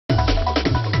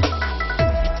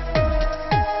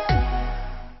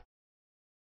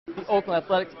Oakland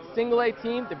Athletics single-A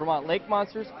team, the Vermont Lake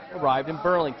Monsters, arrived in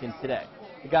Burlington today.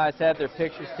 The guys had their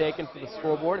pictures taken for the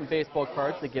scoreboard and baseball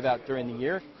cards they give out during the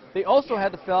year. They also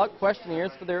had to fill out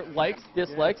questionnaires for their likes,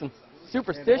 dislikes, and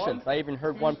superstitions. I even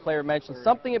heard one player mention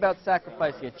something about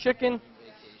sacrificing a chicken.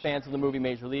 Fans of the movie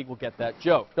Major League will get that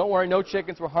joke. Don't worry, no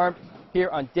chickens were harmed here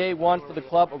on day one for the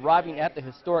club arriving at the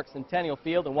historic Centennial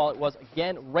Field. And while it was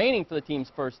again raining for the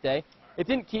team's first day, it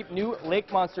didn't keep new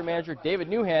Lake Monster manager David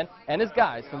Newhan and his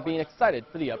guys from being excited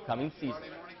for the upcoming season.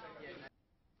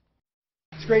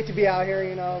 It's great to be out here,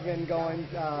 you know. I've been going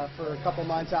for a couple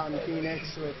months out in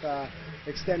Phoenix with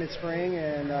extended spring,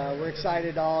 and we're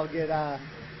excited to all get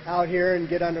out here and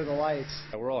get under the lights.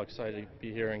 We're all excited to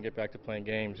be here and get back to playing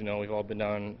games. You know, we've all been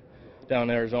down in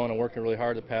Arizona working really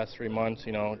hard the past 3 months,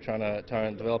 you know, trying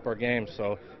to develop our games.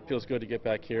 So it feels good to get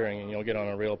back here and, you know, get on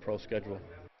a real pro schedule.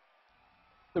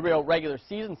 The real regular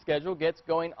season schedule gets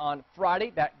going on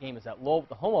Friday. That game is at Lowell with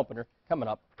the home opener coming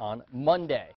up on Monday.